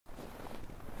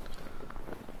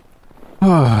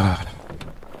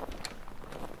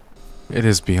It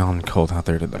is beyond cold out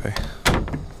there today.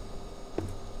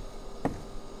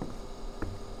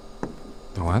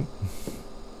 What?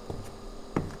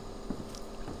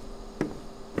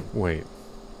 Wait.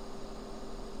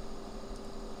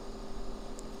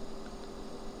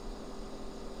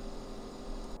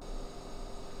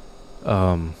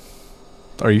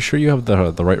 Are you sure you have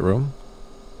the right room?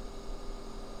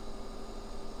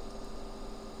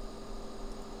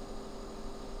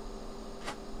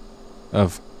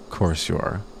 Of course you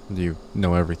are. You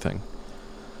know everything.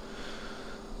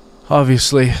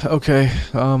 Obviously. Okay,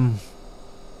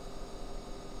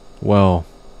 well,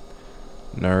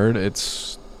 nerd,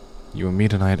 it's you and me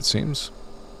tonight, it seems.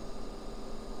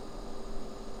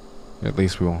 At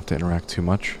least we won't have to interact too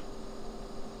much.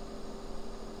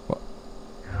 Well,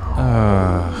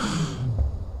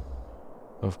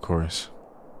 of course.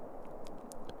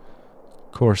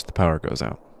 Of course the power goes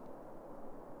out.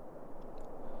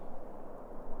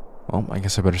 Well, I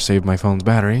guess I better save my phone's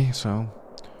battery, so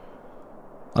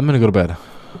I'm gonna go to bed.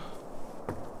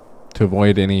 To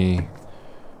avoid any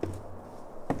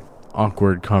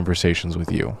awkward conversations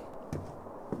with you.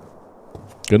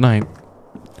 Good night.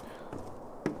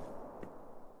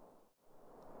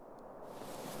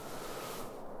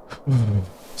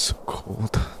 So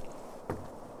cold.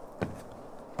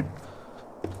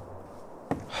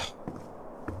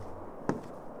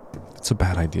 It's a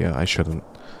bad idea. I shouldn't.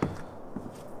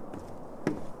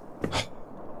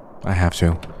 I have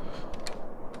to.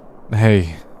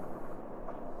 Hey.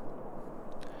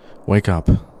 Wake up.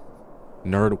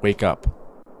 Nerd, wake up.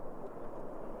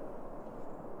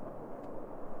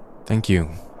 Thank you.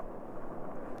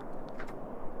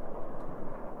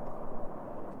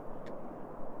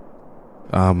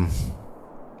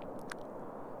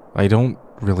 I don't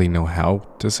really know how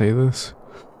to say this,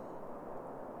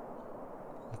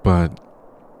 but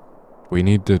we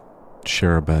need to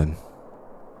share a bed.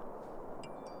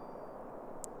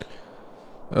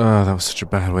 That was such a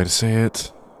bad way to say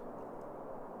it.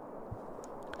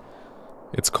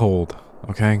 It's cold,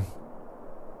 okay?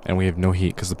 And we have no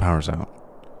heat because the power's out.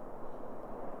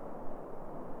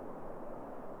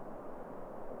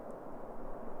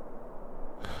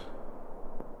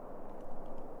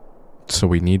 So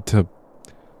we need to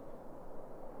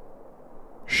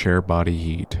share body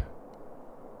heat.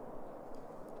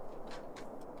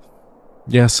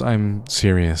 Yes, I'm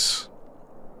serious.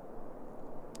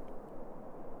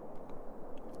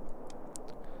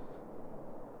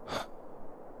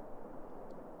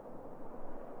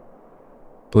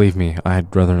 Believe me,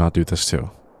 I'd rather not do this too.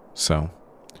 So,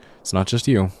 it's not just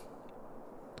you.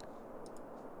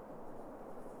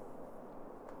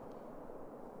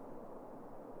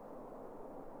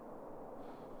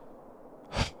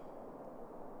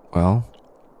 Well,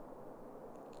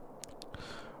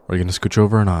 are you gonna scooch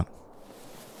over or not?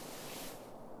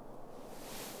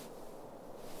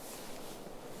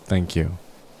 Thank you.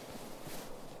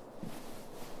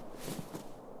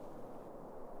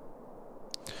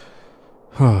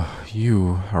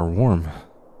 You are warm.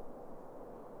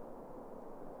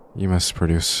 You must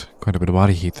produce quite a bit of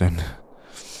body heat then.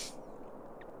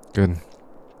 Good.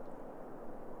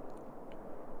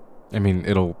 I mean,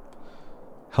 it'll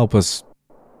help us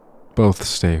both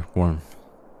stay warm.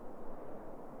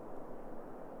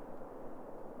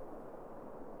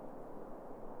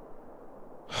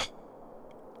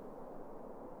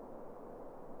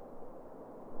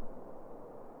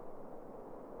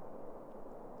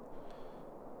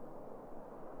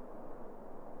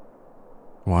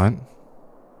 What?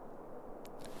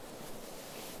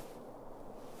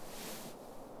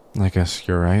 I guess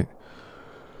you're right.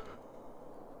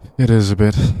 It is a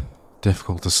bit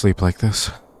difficult to sleep like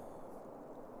this.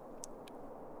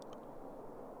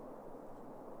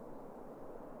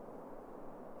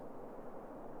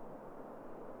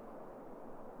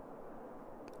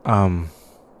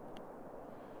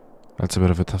 That's a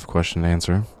bit of a tough question to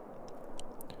answer.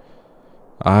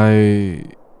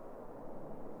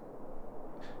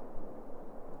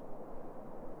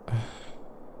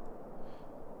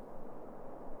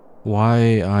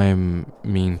 Why I'm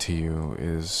mean to you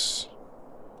is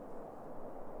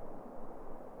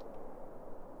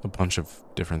a bunch of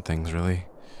different things, really.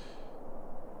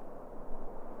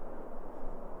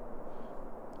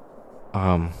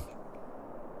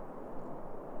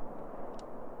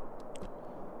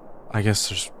 I guess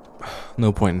there's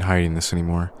no point in hiding this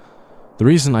anymore. The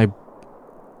reason I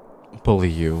bully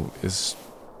you is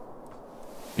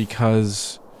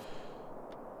because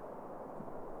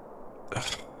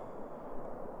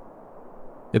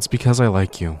it's because I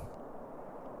like you.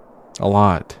 A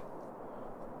lot.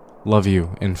 Love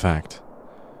you, in fact.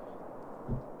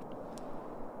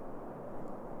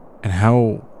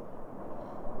 how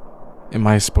am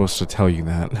I supposed to tell you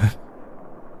that?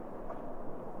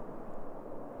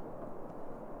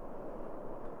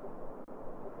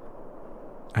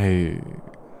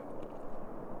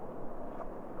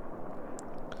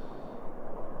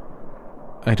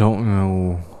 I don't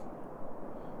know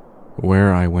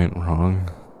where I went wrong,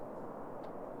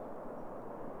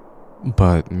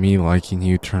 but me liking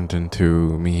you turned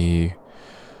into me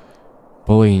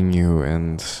bullying you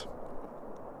and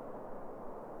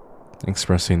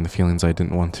expressing the feelings I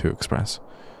didn't want to express.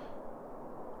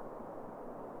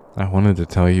 I wanted to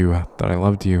tell you that I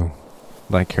loved you,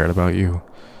 that I cared about you,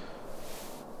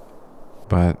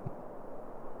 but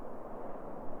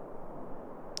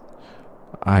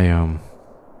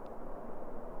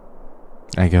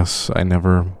I guess I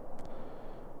never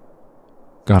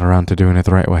got around to doing it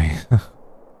the right way.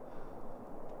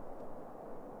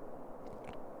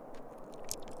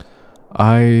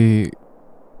 I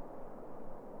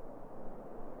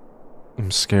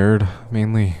am scared,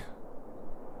 mainly.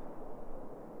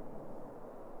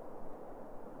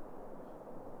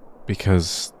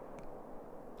 Because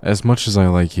as much as I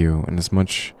like you, and as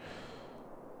much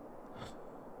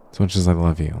as I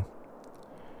love you,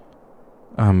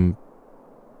 I'm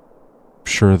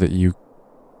sure that you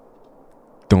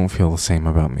don't feel the same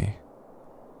about me.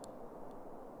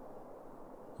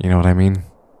 You know what I mean?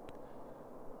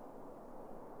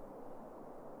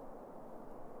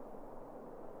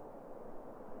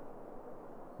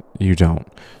 You don't.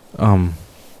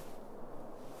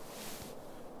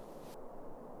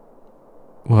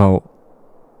 Well,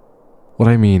 what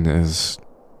I mean is,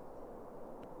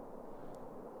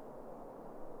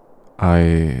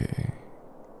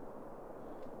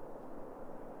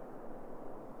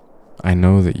 I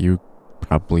know that you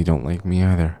probably don't like me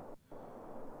either.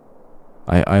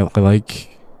 I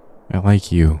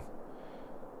like you,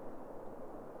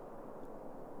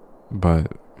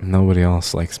 but nobody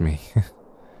else likes me.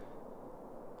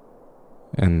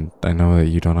 And I know that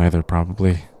you don't either,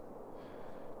 probably.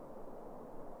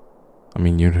 I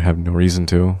mean, you have no reason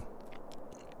to.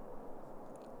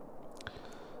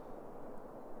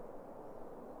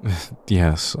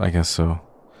 Yes, I guess so.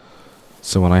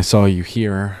 So when I saw you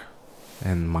here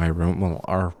in my room, well,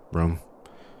 our room,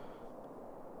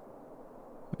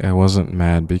 I wasn't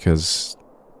mad because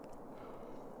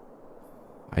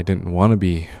I didn't want to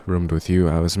be roomed with you.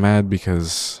 I was mad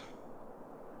because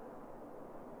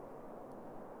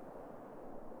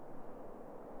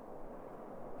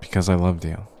I loved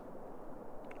you.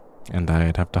 And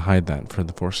I'd have to hide that for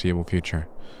the foreseeable future.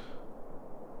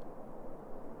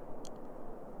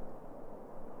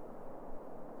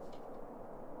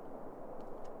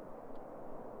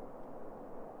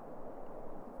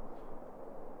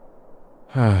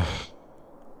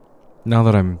 Now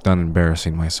that I'm done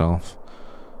embarrassing myself,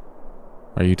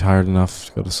 are you tired enough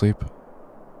to go to sleep?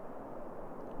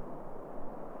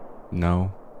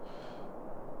 No?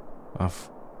 Of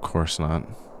course not.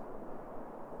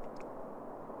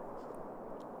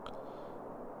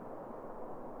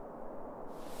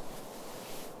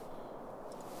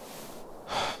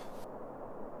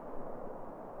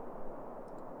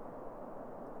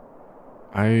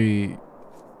 I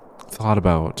thought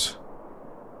about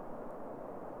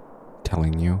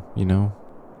telling you, you know?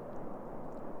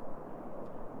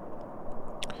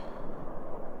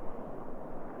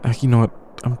 You know what?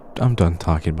 I'm done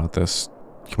talking about this.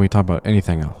 Can we talk about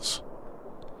anything else?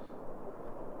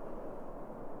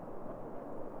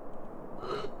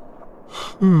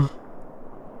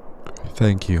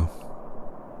 Thank you.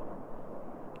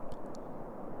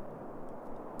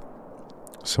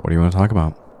 So what do you want to talk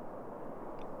about?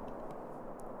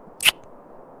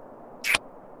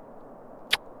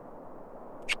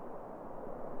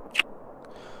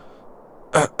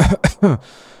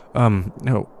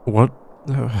 No, what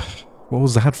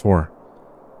was that for?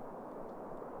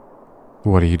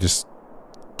 What, are you just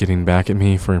getting back at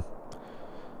me for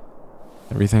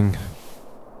everything?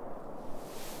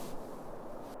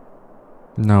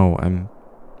 No,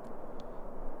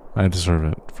 I deserve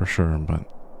it, for sure, but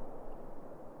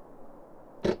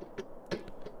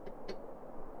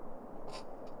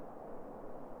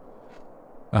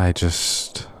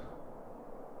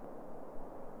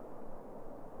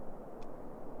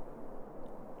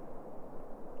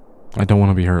I don't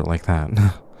want to be hurt like that.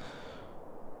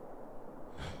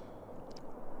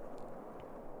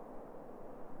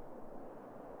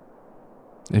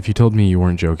 If you told me you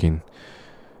weren't joking,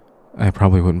 I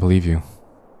probably wouldn't believe you.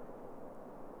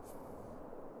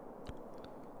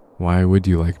 Why would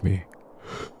you like me?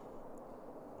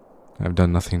 I've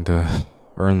done nothing to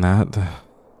earn that,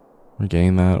 or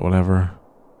gain that, whatever.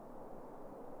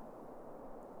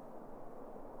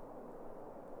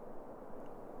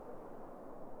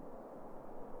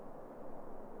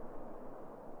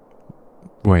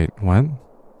 Wait, what?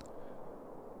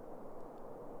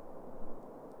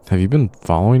 Have you been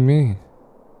following me?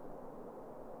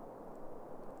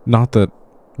 Not that,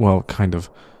 well, kind of.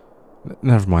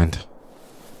 Never mind.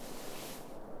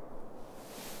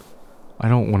 I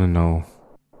don't want to know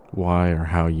why or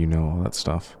how you know all that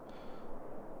stuff.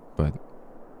 But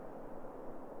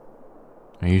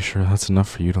are you sure that's enough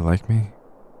for you to like me?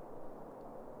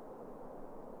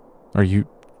 Are you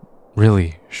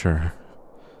really sure?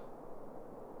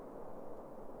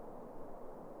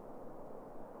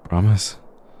 Promise?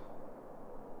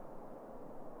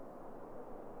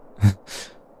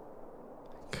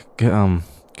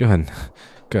 Good.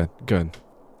 Good.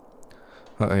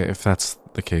 If that's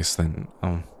the case, then,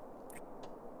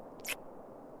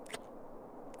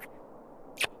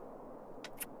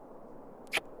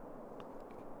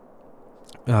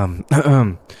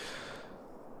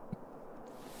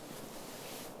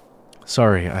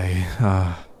 sorry, I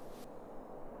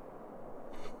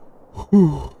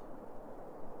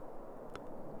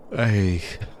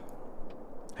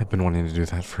have been wanting to do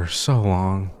that for so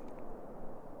long.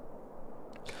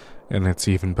 And it's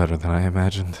even better than I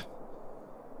imagined.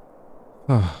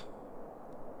 Oh,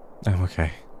 I'm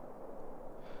okay.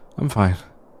 I'm fine.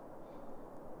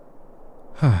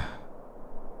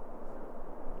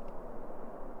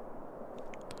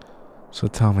 So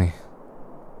tell me,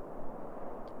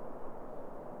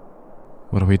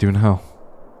 what do we do now?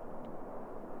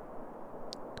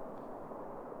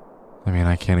 I mean,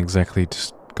 I can't exactly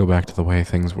just go back to the way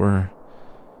things were.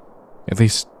 At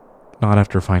least, not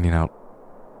after finding out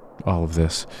all of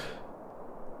this.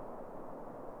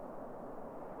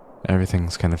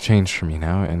 Everything's kind of changed for me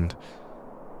now, and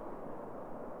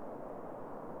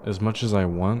as much as I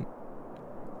want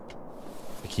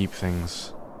to keep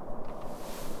things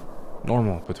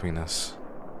normal between us,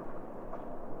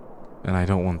 and I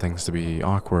don't want things to be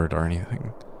awkward or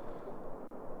anything,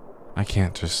 I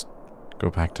can't just go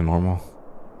back to normal.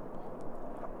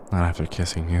 Not after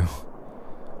kissing you.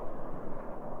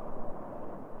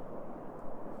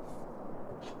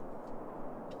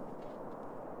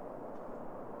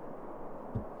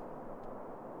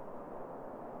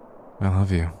 I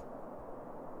love you.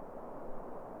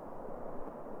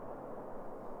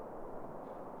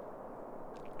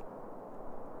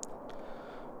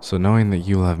 So knowing that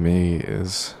you love me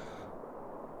is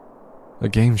a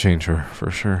game changer, for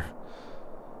sure.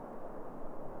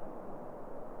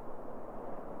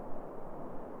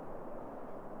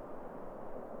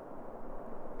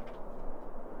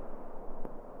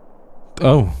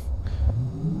 Oh.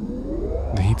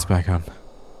 The heat's back on.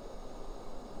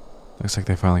 Looks like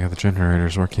they finally got the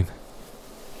generators working.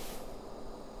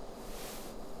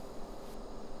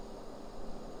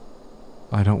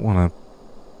 I don't want to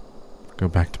go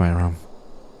back to my room.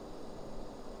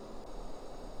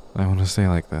 I want to stay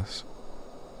like this.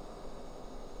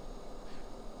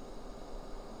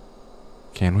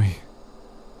 Can we?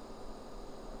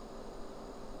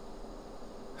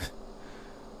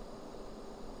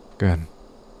 Good.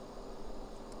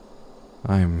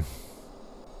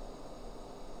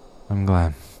 I'm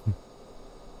glad.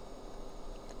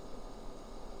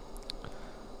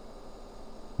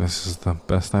 This is the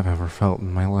best I've ever felt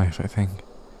in my life, I think.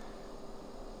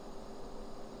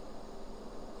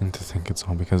 And to think it's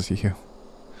all because of you.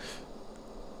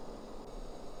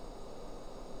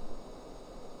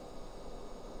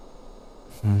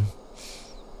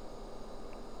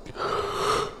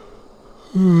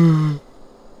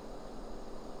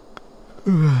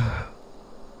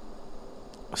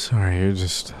 Sorry, you're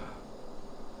just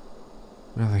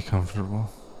really comfortable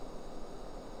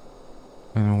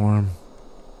and warm.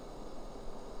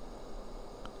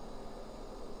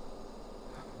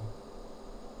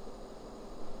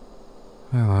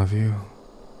 I love you.